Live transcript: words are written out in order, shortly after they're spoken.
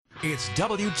It's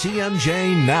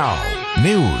WTMJ Now.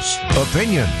 News,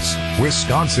 opinions,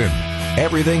 Wisconsin.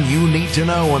 Everything you need to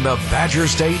know in the Badger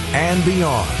State and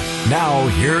beyond. Now,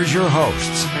 here's your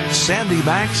hosts, Sandy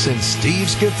Max and Steve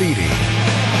Scafidi.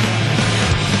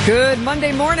 Good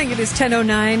Monday morning. It is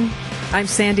 10:09. I'm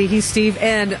Sandy, he's Steve,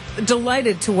 and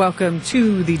delighted to welcome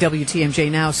to the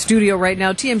WTMJ Now studio right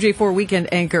now, TMJ4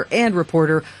 weekend anchor and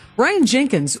reporter, Ryan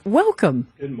Jenkins. Welcome.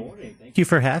 Good morning. Thank you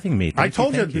for having me. I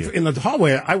told you in the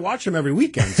hallway, I watch him every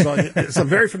weekend, so it's a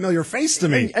very familiar face to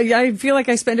me. I feel like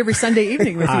I spend every Sunday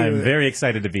evening with you. I'm very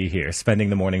excited to be here, spending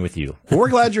the morning with you. Well, we're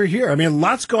glad you're here. I mean,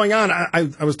 lots going on.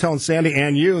 I was telling Sandy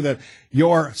and you that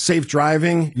your Safe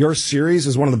Driving, your series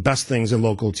is one of the best things in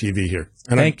local TV here.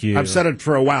 And Thank you. I've said it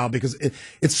for a while because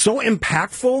it's so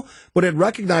impactful, but it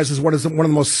recognizes what is one of the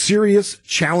most serious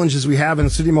challenges we have in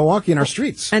the city of Milwaukee in our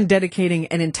streets. And dedicating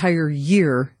an entire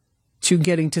year to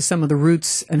getting to some of the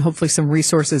roots and hopefully some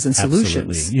resources and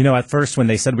solutions. Absolutely. You know, at first when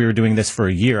they said we were doing this for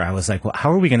a year, I was like, well,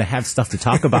 how are we going to have stuff to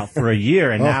talk about for a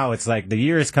year? And now it's like the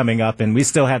year is coming up and we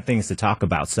still have things to talk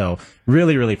about. So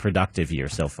really, really productive year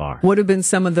so far. What have been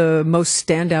some of the most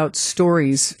standout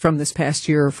stories from this past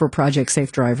year for Project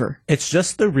Safe Driver? It's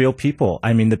just the real people.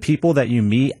 I mean, the people that you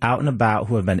meet out and about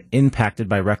who have been impacted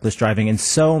by reckless driving in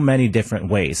so many different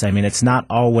ways. I mean, it's not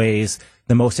always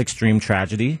the most extreme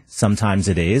tragedy. Sometimes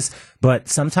it is, but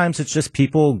sometimes it's just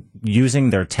people using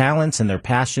their talents and their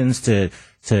passions to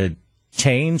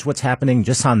change what's happening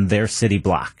just on their city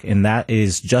block. And that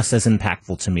is just as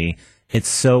impactful to me. It's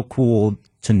so cool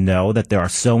to know that there are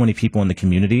so many people in the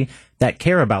community that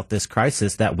care about this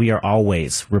crisis that we are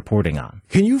always reporting on.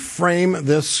 Can you frame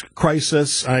this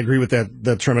crisis? I agree with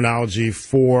that terminology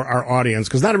for our audience,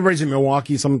 because not everybody's in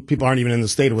Milwaukee. Some people aren't even in the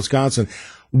state of Wisconsin.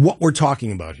 What we're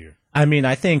talking about here. I mean,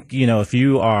 I think, you know, if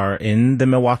you are in the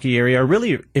Milwaukee area, or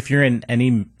really if you're in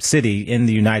any city in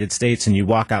the United States and you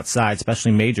walk outside,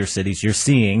 especially major cities, you're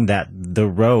seeing that the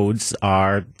roads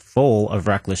are full of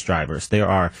reckless drivers. There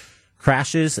are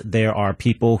crashes. There are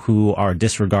people who are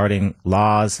disregarding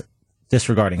laws,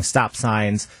 disregarding stop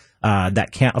signs,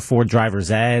 that can't afford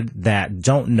driver's ed, that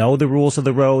don't know the rules of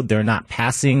the road. They're not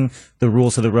passing the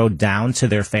rules of the road down to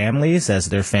their families as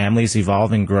their families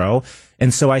evolve and grow.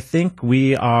 And so I think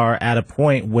we are at a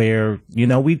point where, you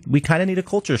know, we kind of need a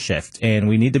culture shift, and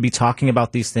we need to be talking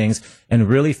about these things and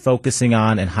really focusing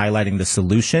on and highlighting the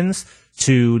solutions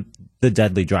to the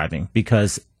deadly driving,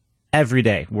 because every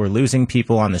day we're losing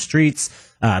people on the streets.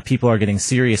 People are getting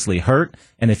seriously hurt.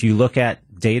 And if you look at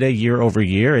data year over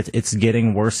year, it's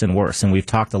getting worse and worse. And we've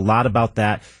talked a lot about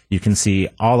that. You can see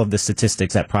all of the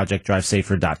statistics at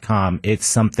projectdrivesafer.com. It's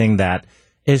something that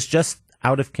is just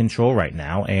out of control right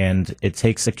now, and it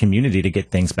takes a community to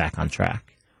get things back on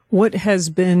track. What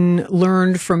has been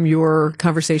learned from your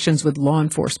conversations with law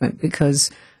enforcement?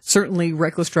 Because certainly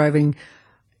reckless driving,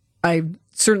 I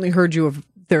certainly heard you of,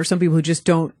 there are some people who just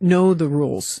don't know the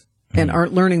rules and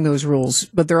aren't learning those rules,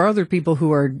 but there are other people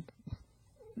who are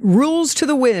rules to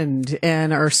the wind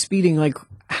and are speeding. Like,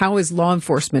 how has law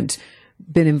enforcement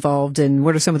been involved, and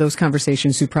what are some of those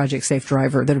conversations through Project Safe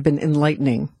Driver that have been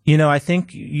enlightening? You know, I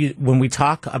think when we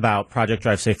talk about Project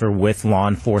Drive Safer with law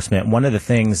enforcement, one of the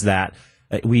things that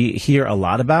we hear a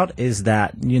lot about is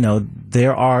that, you know,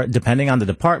 there are, depending on the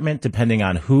department, depending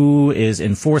on who is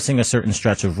enforcing a certain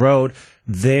stretch of road,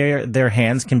 their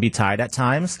hands can be tied at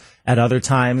times. At other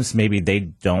times, maybe they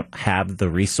don't have the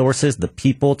resources, the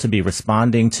people to be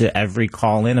responding to every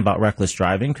call in about reckless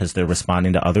driving because they're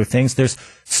responding to other things. There's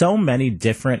so many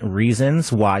different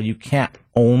reasons why you can't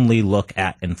only look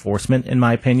at enforcement, in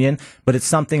my opinion, but it's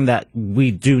something that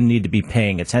we do need to be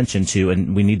paying attention to,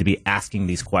 and we need to be asking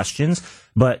these questions.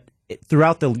 But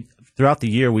throughout the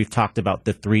year, we've talked about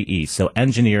the 3 E's. So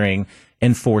engineering,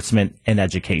 enforcement, and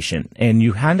education. And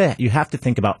you have to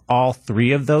think about all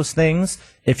three of those things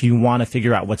if you want to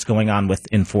figure out what's going on with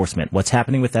enforcement, what's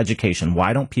happening with education.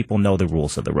 Why don't people know the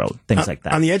rules of the road? Things like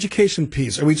that. On the education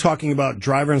piece, are we talking about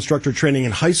driver instructor training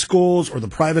in high schools or the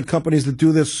private companies that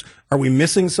do this? Are we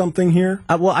missing something here?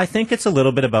 Well, I think it's a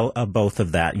little bit about both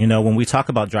of that. You know, when we talk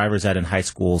about driver's ed in high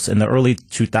schools, in the early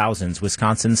 2000s,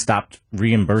 Wisconsin stopped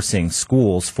reimbursing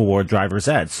schools for driver's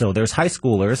ed. So there's high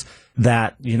schoolers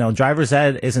that, you know, driver's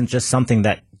ed isn't just something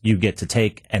that you get to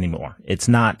take anymore. It's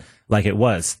not like it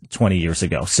was 20 years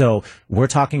ago. So we're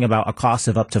talking about a cost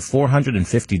of up to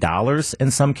 $450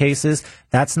 in some cases.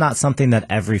 That's not something that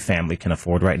every family can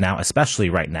afford right now, especially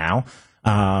right now,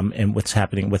 and what's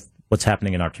happening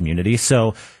in our community.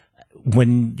 So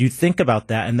when you think about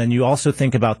that, and then you also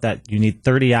think about that you need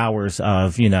 30 hours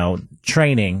of, you know,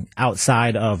 training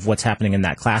outside of what's happening in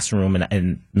that classroom,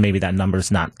 and maybe that number's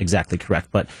not exactly correct,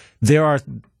 but there are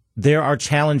there are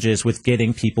challenges with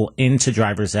getting people into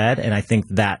driver's ed, and I think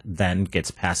that then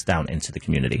gets passed down into the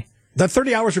community. That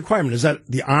 30 hours requirement, is that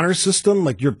the honor system?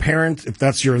 Like your parent, if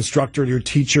that's your instructor, your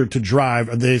teacher to drive,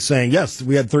 are they saying, yes,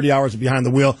 we had 30 hours behind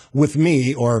the wheel with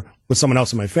me or with someone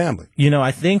else in my family? You know,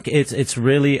 I think it's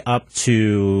really up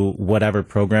to whatever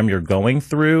program you're going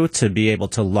through to be able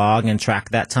to log and track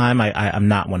that time. I'm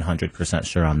not 100%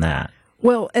 sure on that.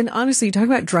 Well, and honestly, you talk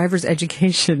about driver's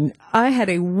education. I had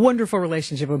a wonderful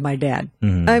relationship with my dad.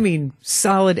 Mm-hmm. I mean,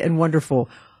 solid and wonderful.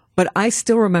 But I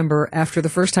still remember after the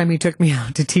first time he took me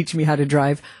out to teach me how to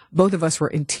drive, both of us were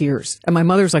in tears. And my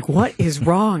mother was like, what is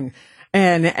wrong?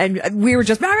 And we were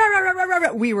just,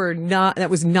 we were not, that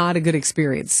was not a good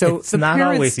experience. So it's the not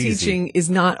parents teaching is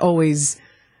not always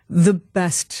the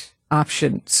best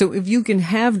option. So if you can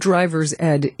have driver's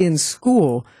ed in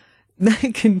school,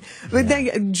 that can,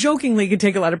 that jokingly can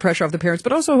take a lot of pressure off the parents,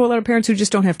 but also a whole lot of parents who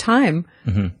just don't have time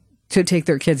to take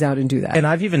their kids out and do that. And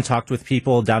I've even talked with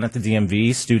people down at the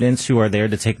DMV, students who are there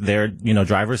to take their,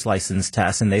 driver's license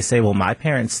test, and they say, well, my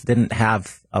parents didn't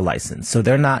have a license, so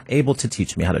they're not able to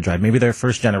teach me how to drive. Maybe they're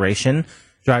first generation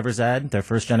driver's ed, they're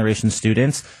first generation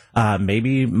students.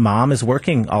 Maybe mom is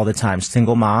working all the time,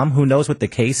 single mom. Who knows what the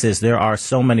case is? There are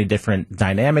so many different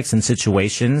dynamics and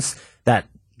situations that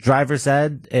driver's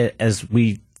ed, as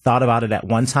we thought about it at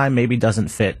one time, maybe doesn't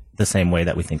fit the same way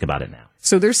that we think about it now.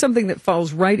 So there's something that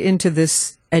falls right into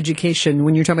this education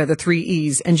when you're talking about the 3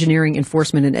 E's, engineering,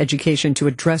 enforcement, and education, to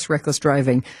address reckless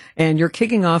driving. And you're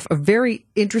kicking off a very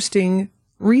interesting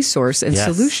resource and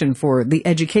solution for the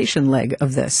education leg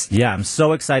of this. Yeah, I'm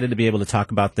so excited to be able to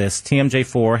talk about this.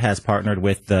 TMJ4 has partnered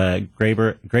with the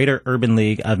Greater Urban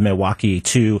League of Milwaukee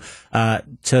to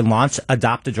launch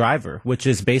Adopt a Driver, which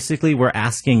is basically we're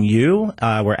asking you,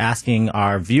 we're asking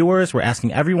our viewers, we're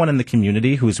asking everyone in the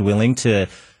community who's willing to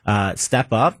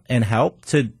step up and help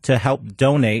to help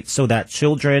donate so that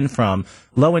children from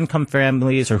low-income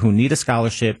families or who need a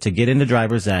scholarship to get into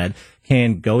driver's ed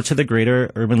can go to the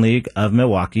Greater Urban League of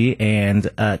Milwaukee and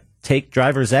take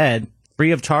driver's ed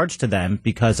free of charge to them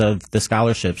because of the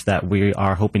scholarships that we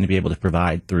are hoping to be able to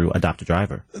provide through Adopt a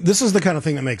Driver. This is the kind of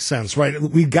thing that makes sense, right?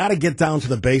 We got to get down to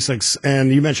the basics.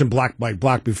 And you mentioned block by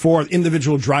block before.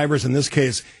 Individual drivers, in this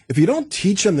case, if you don't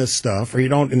teach them this stuff, or you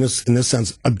don't, in this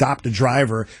sense, adopt a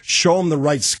driver, show them the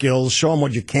right skills, show them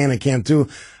what you can and can't do,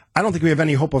 I don't think we have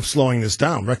any hope of slowing this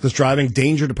down. Reckless driving,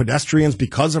 danger to pedestrians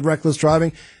because of reckless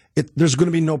driving. There's going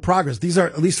to be no progress. These are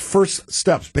at least first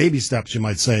steps, baby steps, you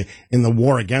might say, in the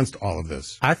war against all of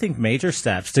this. I think major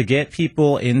steps to get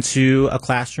people into a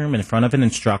classroom in front of an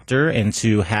instructor and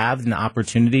to have an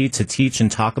opportunity to teach and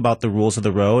talk about the rules of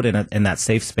the road in that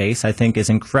safe space, I think is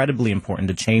incredibly important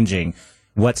to changing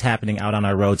what's happening out on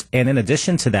our roads. And in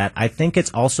addition to that, I think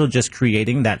it's also just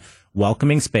creating that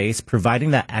welcoming space,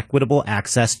 providing that equitable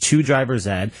access to driver's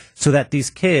ed so that these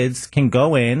kids can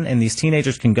go in and these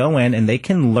teenagers can go in and they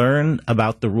can learn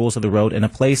about the rules of the road in a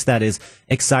place that is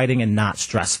exciting and not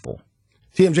stressful.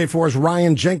 TMJ4's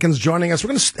Ryan Jenkins joining us. We're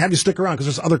going to have you stick around because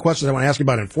there's other questions I want to ask you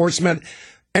about enforcement.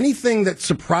 Anything that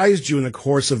surprised you in the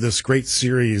course of this great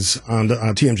series on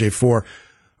TMJ4?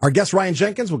 Our guest, Ryan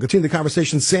Jenkins, will continue the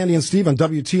conversation. Sandy and Steve on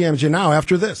WTMJ Now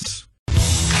after this.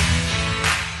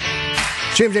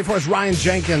 TMJ4's Ryan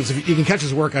Jenkins. If you can catch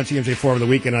his work on TMJ4 over the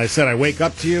weekend. I said I wake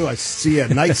up to you. I see you at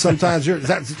night sometimes. Is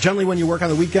that generally when you work on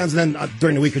the weekends, and then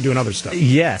during the week you're doing other stuff?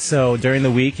 Yeah, so during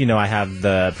the week, I have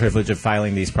the privilege of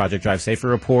filing these Project Drive Safer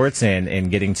reports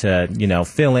and getting to,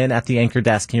 fill in at the anchor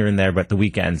desk here and there. But the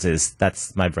weekends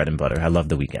that's my bread and butter. I love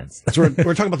the weekends. So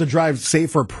we're talking about the Drive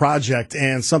Safer project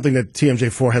and something that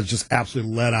TMJ4 has just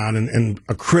absolutely led on and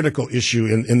a critical issue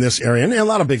in this area and in a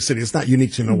lot of big cities. It's not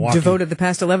unique to Milwaukee. Devoted the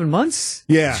past 11 months.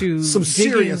 Yeah, to some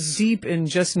serious deep in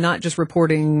just not just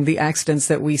reporting the accidents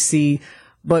that we see,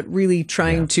 but really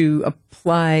trying to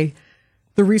apply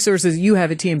the resources you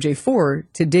have at TMJ4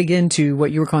 to dig into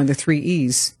what you were calling the 3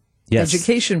 E's. Yes.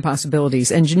 Education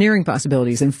possibilities, engineering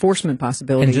possibilities, enforcement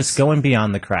possibilities. And just going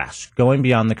beyond the crash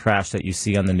that you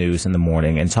see on the news in the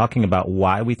morning and talking about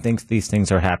why we think these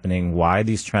things are happening, why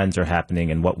these trends are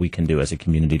happening, and what we can do as a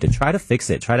community to try to fix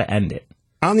it, try to end it.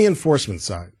 On the enforcement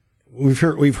side,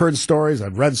 We've heard stories,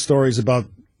 I've read stories about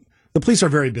the police are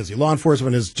very busy. Law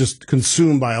enforcement is just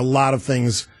consumed by a lot of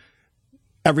things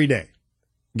every day.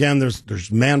 Again, there's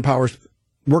manpower,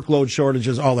 workload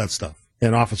shortages, all that stuff,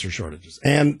 and officer shortages.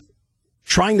 And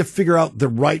trying to figure out the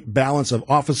right balance of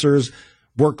officers,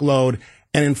 workload,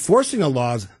 and enforcing the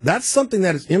laws, that's something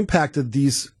that has impacted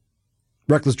these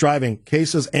reckless driving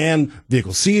cases and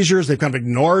vehicle seizures. They've kind of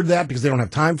ignored that because they don't have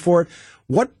time for it.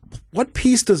 What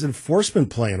piece does enforcement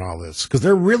play in all this? Because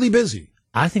they're really busy.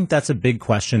 I think that's a big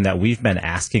question that we've been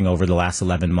asking over the last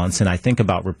 11 months. And I think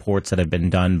about reports that have been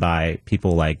done by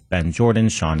people like Ben Jordan,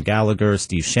 Sean Gallagher,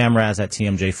 Steve Shamraz at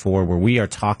TMJ4, where we are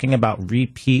talking about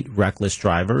repeat reckless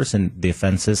drivers and the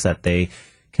offenses that they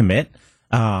commit.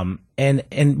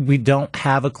 And we don't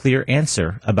have a clear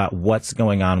answer about what's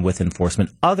going on with enforcement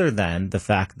other than the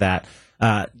fact that,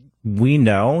 we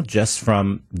know just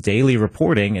from daily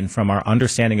reporting and from our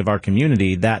understanding of our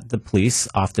community that the police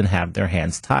often have their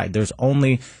hands tied. There's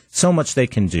only so much they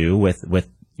can do with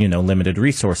limited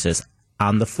resources.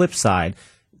 On the flip side,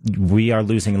 we are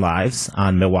losing lives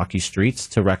on Milwaukee streets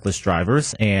to reckless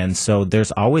drivers. And so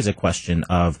there's always a question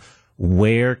of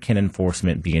where can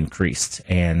enforcement be increased?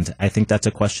 And I think that's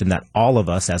a question that all of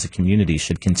us as a community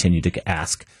should continue to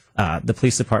ask the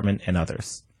police department and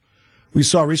others. We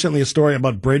saw recently a story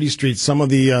about Brady Street. Some of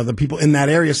the people in that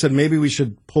area said maybe we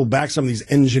should pull back some of these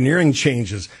engineering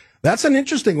changes. That's an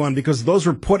interesting one because those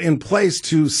were put in place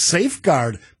to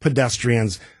safeguard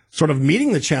pedestrians, sort of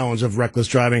meeting the challenge of reckless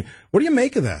driving. What do you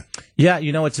make of that? Yeah,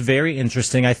 it's very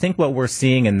interesting. I think what we're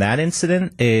seeing in that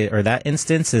incident or that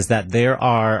instance is that there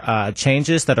are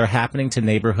changes that are happening to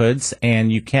neighborhoods,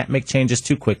 and you can't make changes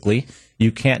too quickly.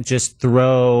 You can't just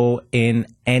throw in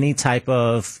any type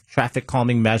of traffic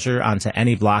calming measure onto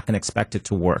any block and expect it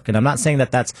to work. And I'm not saying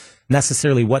that that's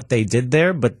necessarily what they did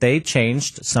there, but they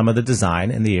changed some of the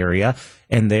design in the area.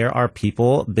 And there are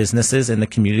people, businesses in the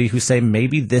community who say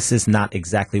maybe this is not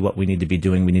exactly what we need to be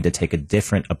doing. We need to take a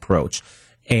different approach.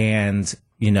 And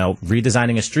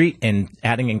redesigning a street and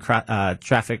adding in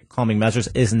traffic calming measures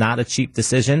is not a cheap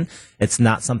decision. It's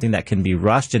not something that can be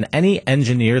rushed. And any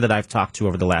engineer that I've talked to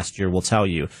over the last year will tell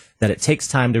you that it takes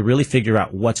time to really figure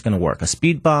out what's going to work. A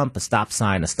speed bump, a stop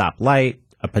sign, a stop light,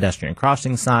 a pedestrian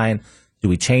crossing sign. Do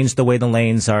we change the way the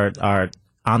lanes are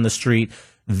on the street?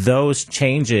 Those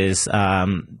changes,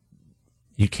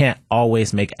 you can't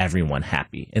always make everyone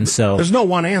happy. And so there's no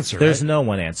one answer. There's right? no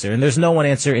one answer. And there's no one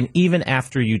answer. And even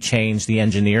after you change the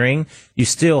engineering, you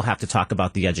still have to talk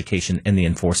about the education and the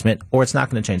enforcement, or it's not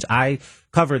going to change. I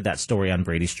covered that story on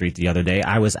Brady Street the other day.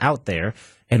 I was out there,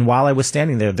 and while I was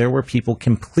standing there were people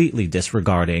completely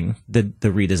disregarding the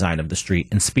redesign of the street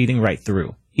and speeding right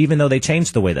through, even though they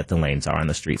changed the way that the lanes are on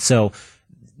the street. So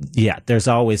yeah, there's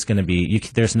always going to be,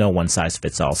 there's no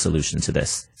one-size-fits-all solution to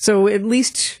this. So at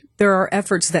least there are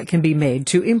efforts that can be made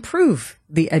to improve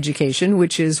the education,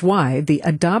 which is why the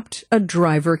Adopt a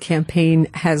Driver campaign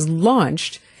has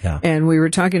launched. Yeah. And we were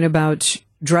talking about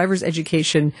driver's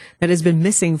education that has been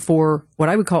missing for what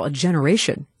I would call a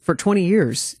generation, for 20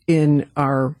 years in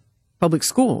our public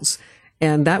schools.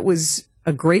 And that was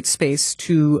a great space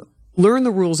to learn the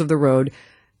rules of the road,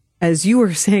 as you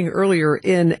were saying earlier,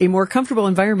 in a more comfortable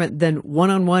environment than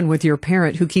one-on-one with your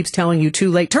parent who keeps telling you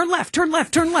too late, turn left, turn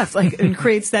left, turn left, and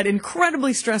creates that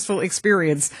incredibly stressful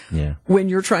experience when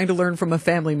you're trying to learn from a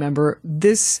family member.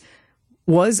 This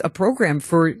was a program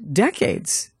for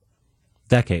decades.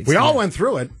 We all went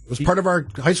through it. It was part of our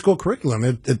high school curriculum.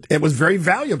 It was very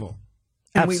valuable.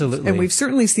 Absolutely. And we've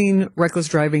certainly seen reckless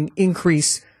driving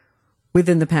increase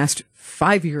within the past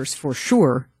 5 years for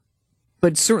sure.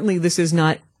 But certainly this is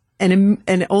not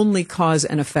an only cause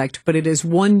and effect, but it is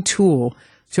one tool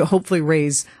to hopefully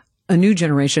raise a new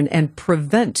generation and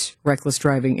prevent reckless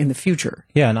driving in the future.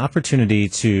 Yeah, an opportunity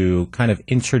to kind of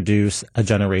introduce a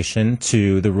generation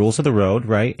to the rules of the road,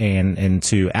 right? And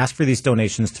to ask for these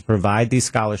donations to provide these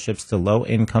scholarships to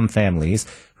low-income families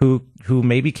who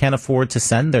maybe can't afford to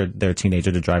send their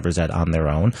teenager to driver's ed on their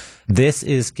own. This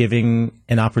is giving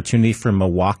an opportunity for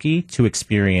Milwaukee to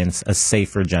experience a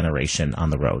safer generation on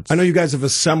the roads. I know you guys have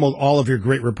assembled all of your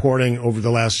great reporting over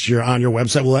the last year on your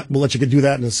website. We'll let you do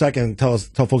that in a second. Tell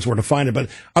folks where to find it.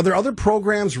 But are there other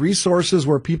programs, resources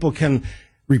where people can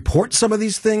report some of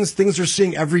these things they're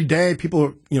seeing every day?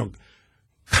 People,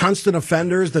 constant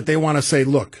offenders that they want to say,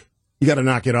 look, you got to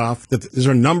knock it off. Is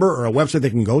there a number or a website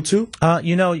they can go to?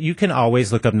 You can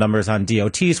always look up numbers on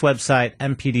DOT's website,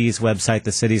 MPD's website,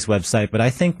 the city's website. But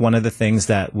I think one of the things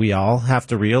that we all have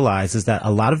to realize is that a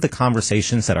lot of the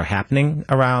conversations that are happening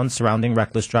surrounding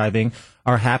reckless driving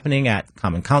are happening at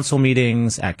common council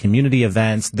meetings, at community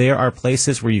events. There are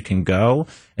places where you can go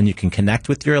and you can connect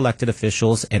with your elected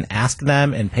officials and ask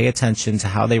them and pay attention to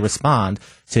how they respond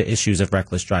to issues of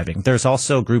reckless driving. There's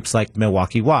also groups like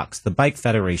Milwaukee Walks, the Bike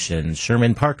Federation,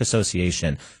 Sherman Park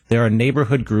Association. There are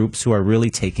neighborhood groups who are really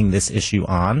taking this issue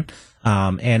on.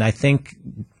 And I think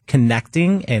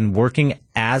connecting and working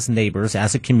as neighbors,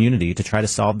 as a community, to try to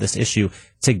solve this issue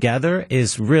together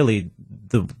is really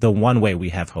the one way we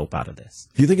have hope out of this.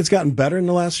 Do you think it's gotten better in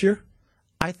the last year?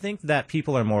 I think that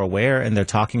people are more aware and they're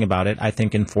talking about it. I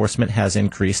think enforcement has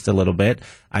increased a little bit.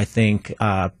 I think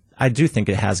I do think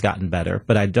it has gotten better,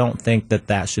 but I don't think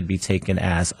that should be taken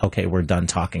as, okay, we're done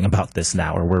talking about this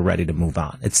now, or we're ready to move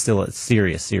on. It's still a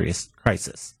serious, serious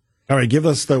crisis. All right, give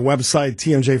us the website,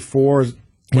 TMJ4's,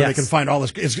 where they Yes. can find all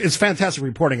this. It's fantastic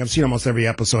reporting. I've seen almost every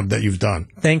episode that you've done.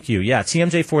 Thank you. Yeah,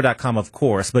 TMJ4.com, of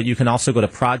course, but you can also go to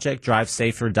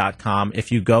projectdrivesafer.com.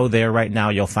 If you go there right now,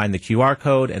 you'll find the QR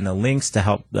code and the links to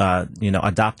help,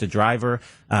 adopt a driver.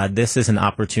 This is an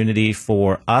opportunity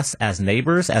for us as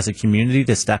neighbors, as a community,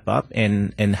 to step up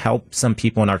and help some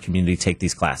people in our community take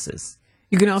these classes.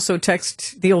 You can also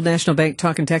text the Old National Bank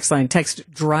talk and text line, text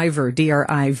driver,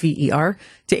 DRIVER,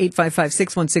 to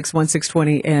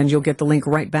 855-616-1620, and you'll get the link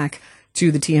right back to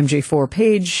the TMJ4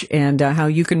 page and how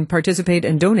you can participate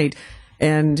and donate.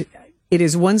 And it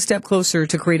is one step closer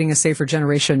to creating a safer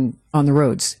generation on the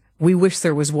roads. We wish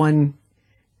there was one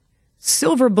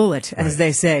silver bullet, as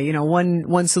they say,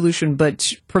 one solution,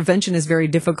 but prevention is very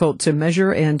difficult to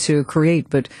measure and to create,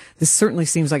 but this certainly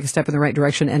seems like a step in the right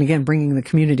direction, and again, bringing the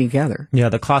community together. Yeah,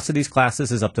 the cost of these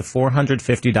classes is up to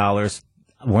 $450.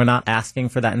 We're not asking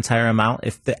for that entire amount.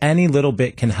 If any little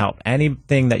bit can help,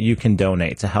 anything that you can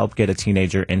donate to help get a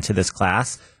teenager into this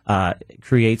class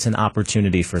creates an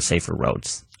opportunity for safer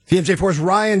roads. TMJ4's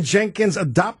Ryan Jenkins,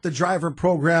 Adopt the Driver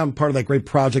program, part of that great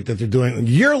project that they're doing, a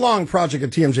year-long project at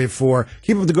TMJ4.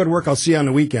 Keep up the good work. I'll see you on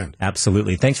the weekend.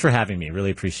 Absolutely. Thanks for having me.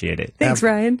 Really appreciate it. Thanks,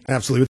 Ryan. Absolutely.